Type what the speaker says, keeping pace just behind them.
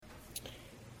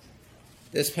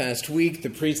This past week, the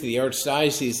priests of the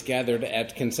Archdiocese gathered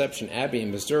at Conception Abbey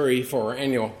in Missouri for our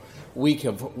annual week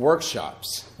of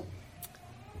workshops.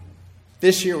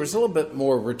 This year was a little bit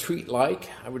more retreat-like,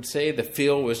 I would say. The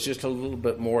feel was just a little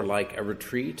bit more like a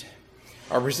retreat.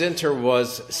 Our presenter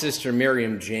was Sister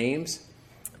Miriam James,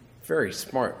 very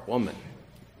smart woman,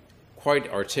 quite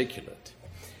articulate.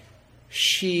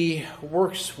 She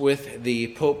works with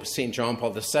the Pope St. John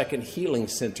Paul II Healing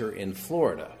Center in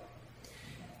Florida.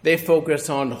 They focus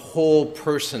on whole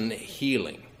person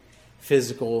healing,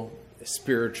 physical,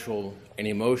 spiritual, and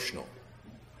emotional.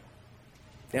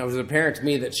 Now, it was apparent to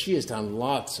me that she has done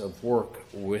lots of work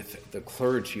with the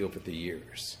clergy over the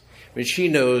years. I mean, she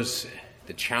knows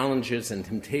the challenges and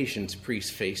temptations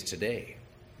priests face today.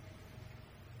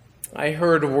 I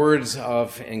heard words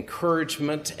of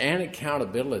encouragement and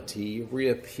accountability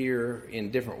reappear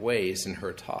in different ways in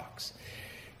her talks.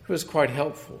 It was quite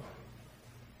helpful.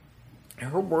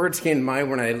 Her words came to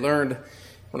mind when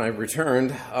I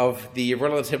returned, of the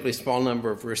relatively small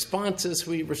number of responses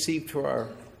we received to our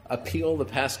appeal the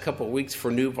past couple of weeks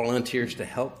for new volunteers to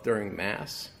help during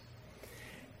Mass.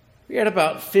 We had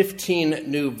about 15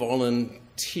 new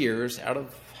volunteers out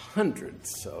of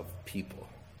hundreds of people.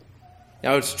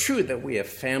 Now, it's true that we have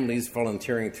families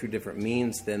volunteering through different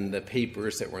means than the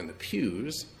papers that were in the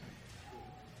pews,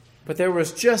 but there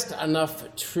was just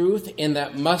enough truth in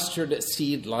that mustard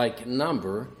seed-like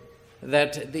number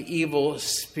that the evil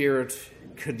spirit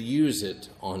could use it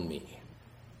on me.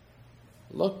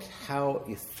 Look how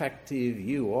effective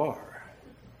you are.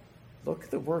 Look at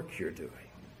the work you're doing.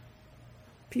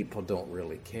 People don't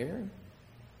really care.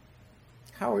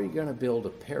 How are you going to build a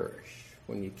parish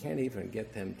when you can't even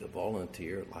get them to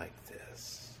volunteer like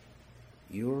this?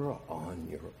 You're on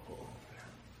your own.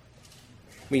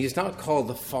 I mean, he's not called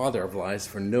the father of lies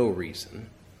for no reason.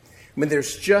 I mean,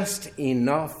 there's just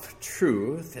enough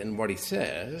truth in what he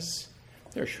says.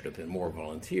 There should have been more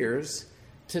volunteers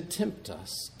to tempt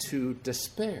us to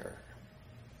despair.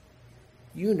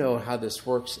 You know how this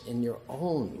works in your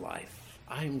own life,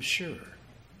 I'm sure.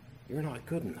 You're not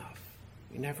good enough.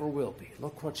 You never will be.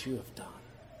 Look what you have done.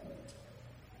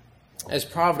 As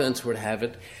Providence would have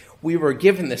it, we were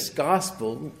given this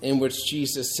gospel in which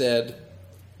Jesus said,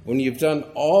 when you've done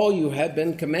all you have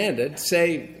been commanded,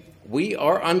 say, we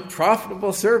are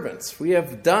unprofitable servants. We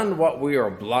have done what we are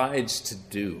obliged to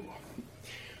do.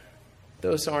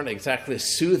 Those aren't exactly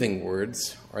soothing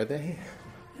words, are they?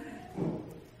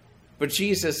 But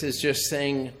Jesus is just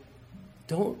saying,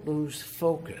 don't lose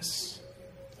focus.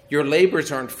 Your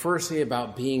labors aren't firstly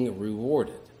about being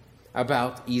rewarded,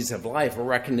 about ease of life or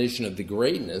recognition of the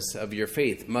greatness of your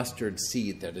faith, mustard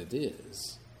seed that it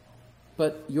is.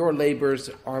 But your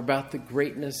labors are about the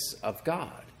greatness of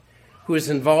God, who has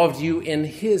involved you in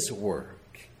his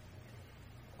work.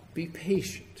 Be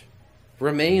patient.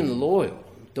 Remain loyal.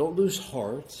 Don't lose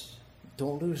heart.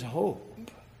 Don't lose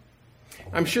hope.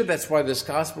 I'm sure that's why this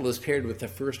gospel is paired with the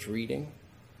first reading.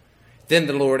 Then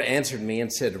the Lord answered me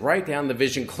and said, write down the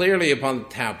vision clearly upon the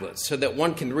tablets so that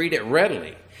one can read it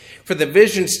readily. For the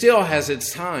vision still has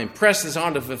its time, presses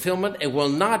on to fulfillment, and will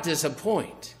not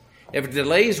disappoint. If it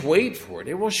delays, wait for it.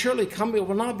 It will surely come. It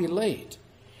will not be late.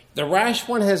 The rash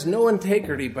one has no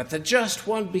integrity, but the just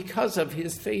one, because of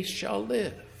his faith, shall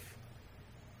live.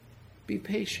 Be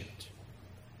patient.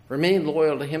 Remain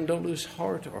loyal to him. Don't lose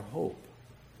heart or hope.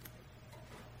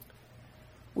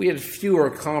 We had fewer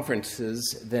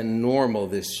conferences than normal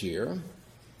this year.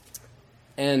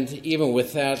 And even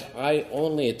with that, I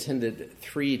only attended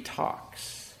 3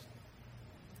 talks.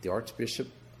 The Archbishop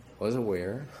was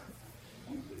aware.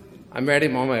 I met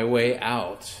him on my way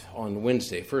out on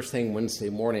Wednesday. First thing Wednesday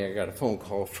morning, I got a phone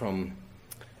call from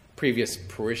a previous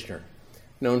parishioner.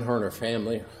 Known her and her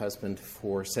family, her husband,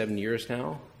 for 7 years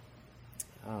now.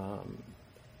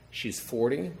 She's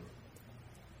 40.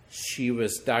 She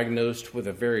was diagnosed with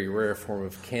a very rare form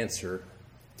of cancer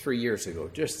 3 years ago.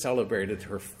 Just celebrated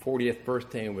her 40th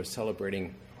birthday and was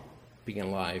celebrating being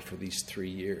alive for these 3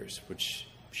 years, which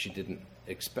she didn't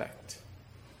expect.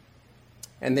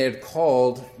 And they had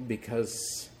called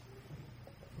because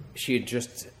she had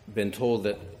just been told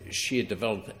that she had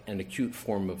developed an acute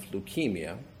form of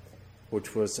leukemia,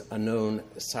 which was a known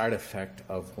side effect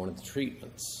of one of the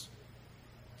treatments,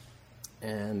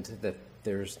 and that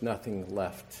there's nothing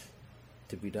left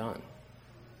to be done.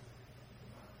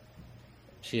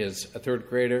 She is a 3rd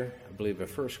grader, I believe a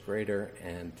 1st grader,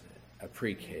 and a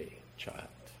pre-K child.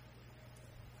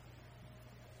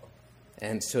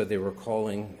 And so they were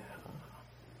calling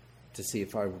to see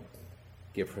if I would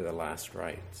give her the last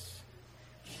rites.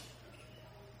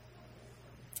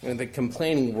 And the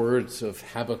complaining words of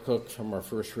Habakkuk from our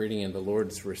first reading and the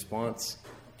Lord's response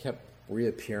kept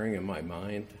reappearing in my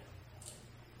mind.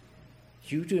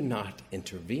 You do not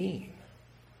intervene.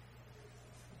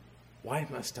 Why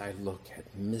must I look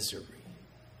at misery?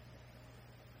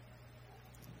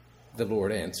 The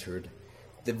Lord answered,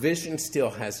 the vision still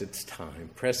has its time,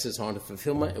 presses on to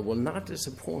fulfillment. It will not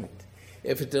disappoint.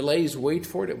 If it delays, wait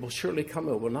for it. It will surely come.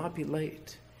 It will not be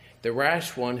late. The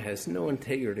rash one has no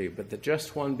integrity, but the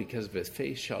just one, because of his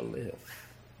faith, shall live.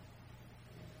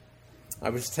 I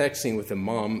was texting with a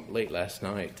mom late last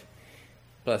night.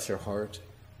 Bless her heart.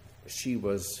 She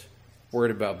was worried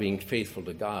about being faithful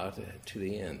to God to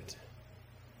the end.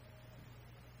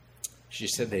 She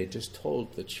said they had just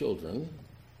told the children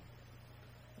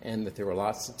and that there were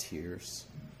lots of tears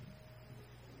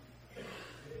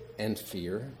and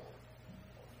fear.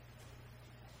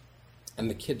 And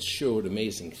the kids showed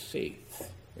amazing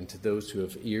faith. And to those who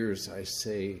have ears, I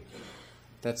say,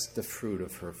 that's the fruit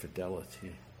of her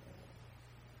fidelity.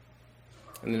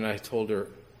 And then I told her,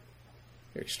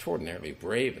 you're extraordinarily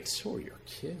brave, and so are your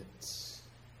kids.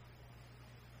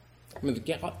 I mean,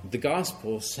 the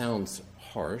gospel sounds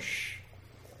harsh,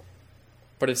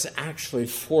 but it's actually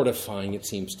fortifying, it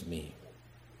seems to me.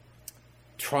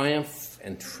 Triumph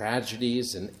and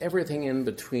tragedies and everything in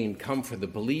between come for the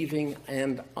believing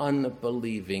and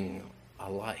unbelieving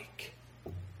alike.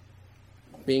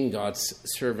 Being God's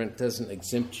servant doesn't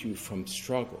exempt you from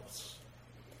struggles.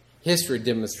 History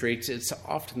demonstrates it's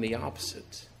often the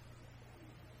opposite.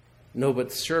 No,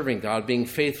 but serving God, being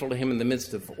faithful to him in the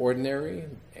midst of ordinary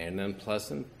and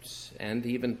unpleasant and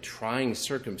even trying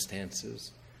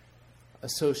circumstances,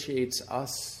 associates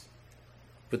us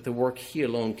with the work he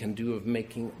alone can do of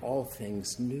making all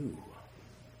things new.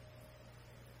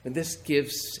 And this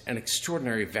gives an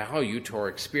extraordinary value to our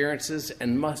experiences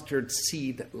and mustard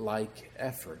seed-like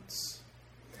efforts.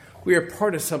 We are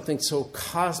part of something so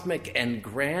cosmic and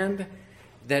grand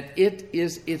that it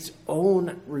is its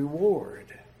own reward,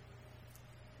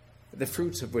 the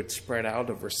fruits of which spread out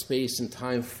over space and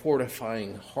time,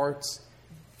 fortifying hearts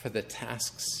for the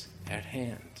tasks at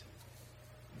hand.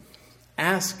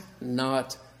 Ask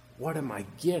not, what am I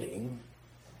getting?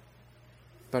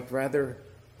 But rather,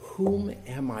 whom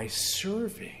am I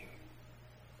serving?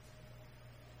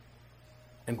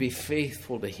 And be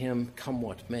faithful to him, come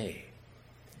what may.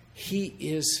 He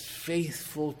is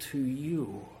faithful to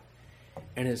you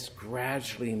and is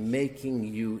gradually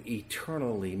making you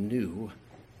eternally new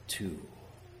too.